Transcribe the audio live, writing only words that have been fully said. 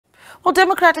Well,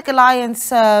 Democratic Alliance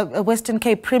Western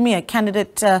Cape Premier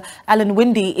candidate Allan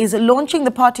Winde is launching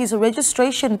the party's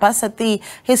registration bus at the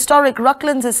historic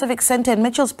Rocklands Civic Centre in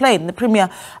Mitchell's Plain. The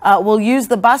Premier will use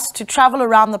the bus to travel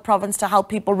around the province to help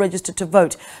people register to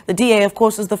vote. The DA, of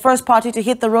course, is the first party to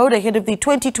hit the road ahead of the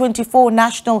 2024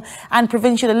 National and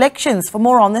Provincial elections. For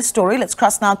more on this story, let's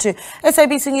cross now to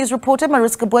SABC News reporter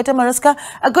Mariska Botha. Mariska,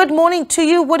 good morning to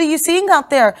you. What are you seeing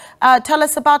out there? Tell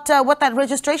us about what that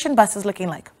registration bus is looking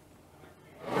like.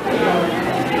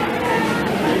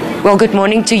 Well, good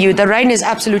morning to you. The rain is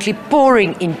absolutely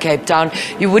pouring in Cape Town.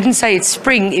 You wouldn't say it's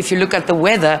spring if you look at the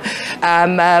weather,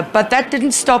 but that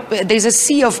didn't stop. There's a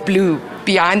sea of blue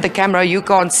behind the camera. You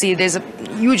can't see. There's a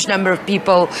huge number of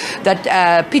people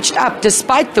that pitched up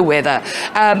despite the weather.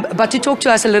 But to talk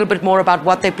to us a little bit more about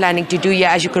what they're planning to do here,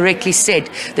 as you correctly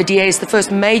said, the DA is the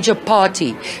first major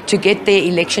party to get their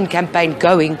election campaign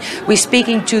going. We're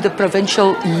speaking to the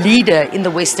provincial leader in the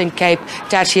Western Cape,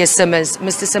 Tertius Simmers.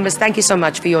 Mr. Simmers, thank you so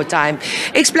much for your time.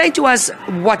 Explain to us,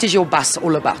 what is your bus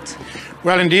all about?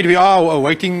 Well, indeed, we are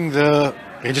awaiting the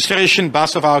registration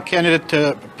bus of our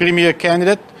candidate, Premier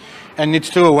candidate. And it's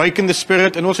to awaken the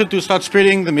spirit and also to start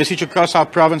spreading the message across our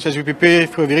province as we prepare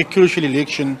for a very crucial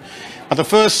election. But the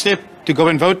first step to go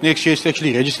and vote next year is to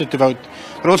actually register to vote.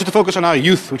 But also to focus on our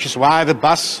youth, which is why the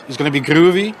bus is going to be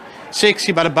groovy,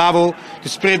 sexy, but above all, to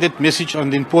spread that message on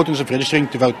the importance of registering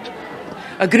to vote.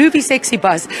 A groovy, sexy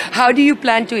bus. How do you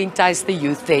plan to entice the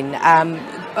youth then?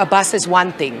 A bus is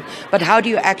one thing, but how do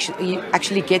you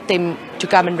actually get them to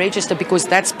come and register? Because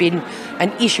that's been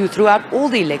an issue throughout all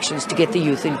the elections to get the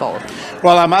youth involved.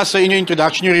 Well, I must say, in your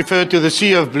introduction, you referred to the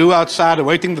sea of blue outside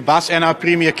awaiting the bus and our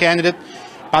Premier candidate.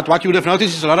 But what you would have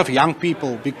noticed is a lot of young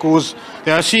people, because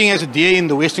they are seeing as a DA in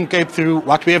the Western Cape through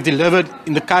what we have delivered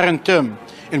in the current term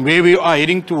and where we are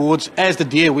heading towards as the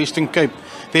DA Western Cape.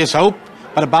 There's hope,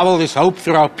 but above all, there's hope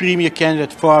through our Premier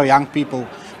candidate for our young people.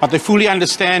 But they fully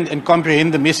understand and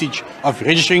comprehend the message of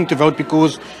registering to vote,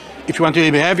 because if you want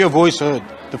to have your voice heard,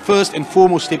 the first and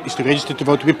foremost step is to register to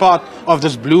vote, to be part of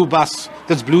this blue bus,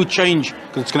 this blue change,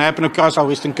 because it's going to happen across our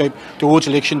Western Cape towards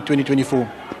election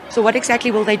 2024. So what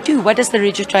exactly will they do? What does the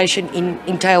registration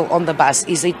entail on the bus?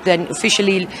 Is it then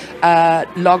officially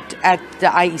logged at the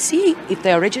IEC if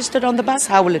they are registered on the bus?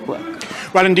 How will it work?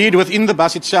 Well, indeed, within the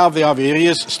bus itself, there are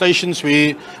various stations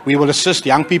where we will assist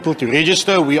young people to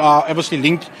register. We are obviously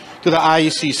linked to the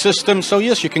IEC system. So,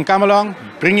 yes, you can come along,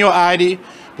 bring your ID.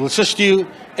 We'll assist you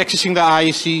accessing the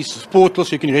IEC's portal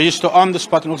so you can register on the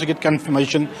spot and also get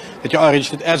confirmation that you are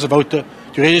registered as a voter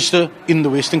to register in the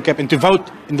Western Cape and to vote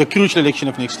in the crucial election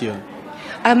of next year.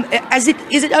 Is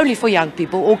it only for young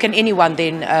people, or can anyone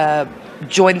then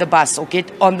join the bus or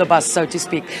get on the bus, so to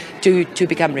speak, to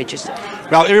become registered?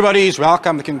 Well, everybody is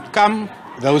welcome. They can come.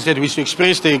 Those that wish to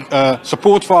express their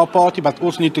support for our party, but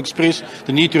also need to express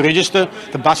the need to register,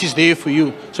 the bus is there for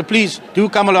you. So please do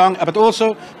come along, but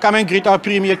also come and greet our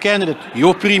Premier candidate,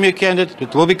 your Premier candidate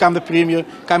that will become the Premier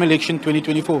come election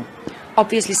 2024.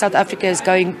 Obviously, South Africa is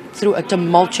going through a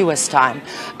tumultuous time,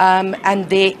 and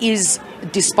there is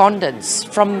despondence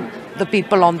from the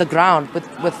people on the ground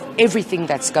with everything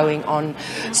that's going on.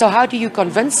 So how do you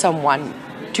convince someone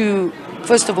to,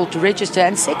 first of all, to register,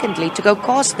 and secondly, to go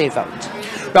cast their vote?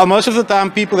 Well, most of the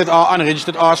time, people that are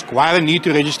unregistered ask why they need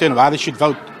to register and why they should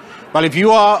vote. Well, if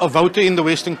you are a voter in the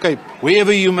Western Cape,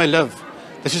 wherever you may live,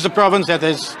 this is a province that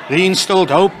has reinstilled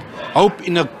hope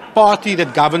in a party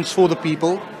that governs for the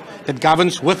people, that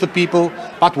governs with the people,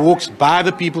 but walks by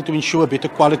the people to ensure a better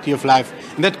quality of life.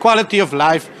 And that quality of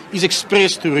life is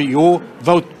expressed through your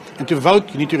vote. And to vote,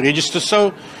 you need to register.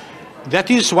 So that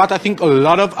is what I think a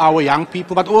lot of our young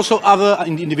people, but also other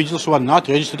individuals who are not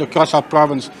registered across our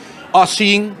province, are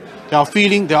seeing, they are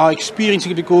feeling, they are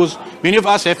experiencing it, because many of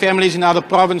us have families in other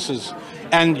provinces.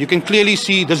 And you can clearly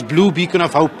see this blue beacon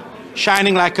of hope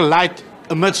shining like a light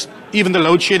amidst even the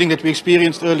load shedding that we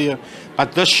experienced earlier.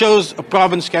 But this shows a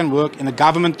province can work and a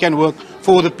government can work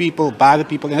for the people, by the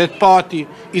people. And that party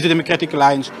is the Democratic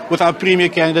Alliance, with our Premier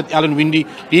candidate, Allan Winde,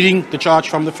 leading the charge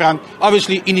from the front,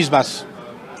 obviously in his bus.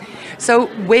 So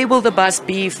where will the bus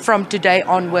be from today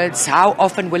onwards? How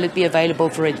often will it be available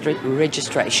for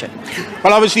registration?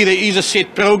 Well, obviously there is a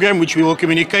set program which we will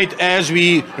communicate as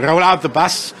we roll out the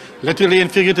bus, literally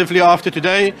and figuratively after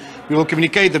today. We will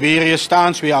communicate the various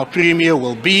towns where our Premier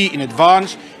will be in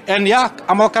advance. And yeah,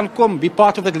 almal kan kom, be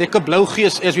part of that lekker blou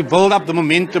gees as we build up the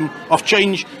momentum of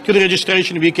change to the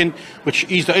registration weekend, which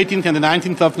is the 18th and the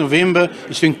 19th of November,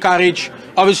 is to encourage,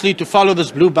 obviously, to follow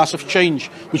this blue bus of change,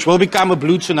 which will become a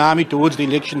blue tsunami towards the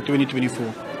election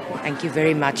 2024. Thank you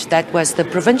very much. That was the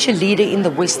provincial leader in the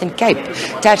Western Cape,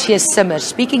 Tatia Simmer,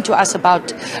 speaking to us about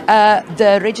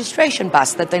the registration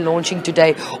bus that they're launching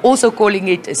today, also calling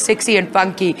it sexy and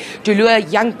funky to lure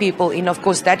young people in. Of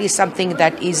course, that is something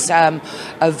that is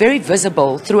very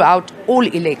visible throughout all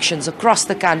elections across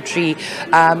the country.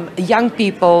 Young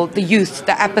people, the youth,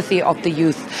 the apathy of the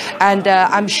youth. And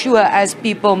I'm sure as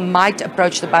people might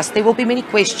approach the bus, there will be many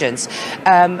questions.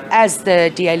 As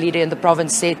the DA leader in the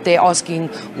province said, they're asking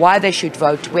why they should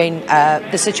vote when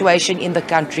the situation in the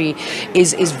country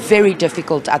is very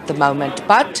difficult at the moment.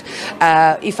 But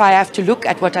if I have to look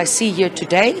at what I see here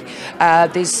today,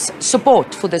 there's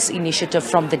support for this initiative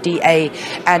from the DA,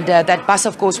 and that bus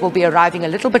of course will be arriving a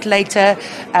little bit later.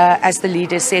 As the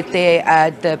leader said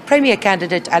there, the Premier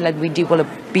candidate Allan Winde will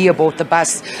be aboard the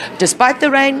bus. Despite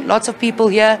the rain, lots of people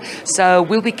here, so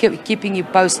we'll be keeping you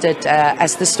posted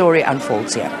as the story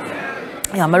unfolds here.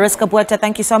 Yeah, Mariska Botha,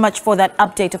 thank you so much for that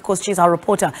update. Of course, she's our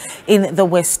reporter in the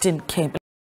Western Cape.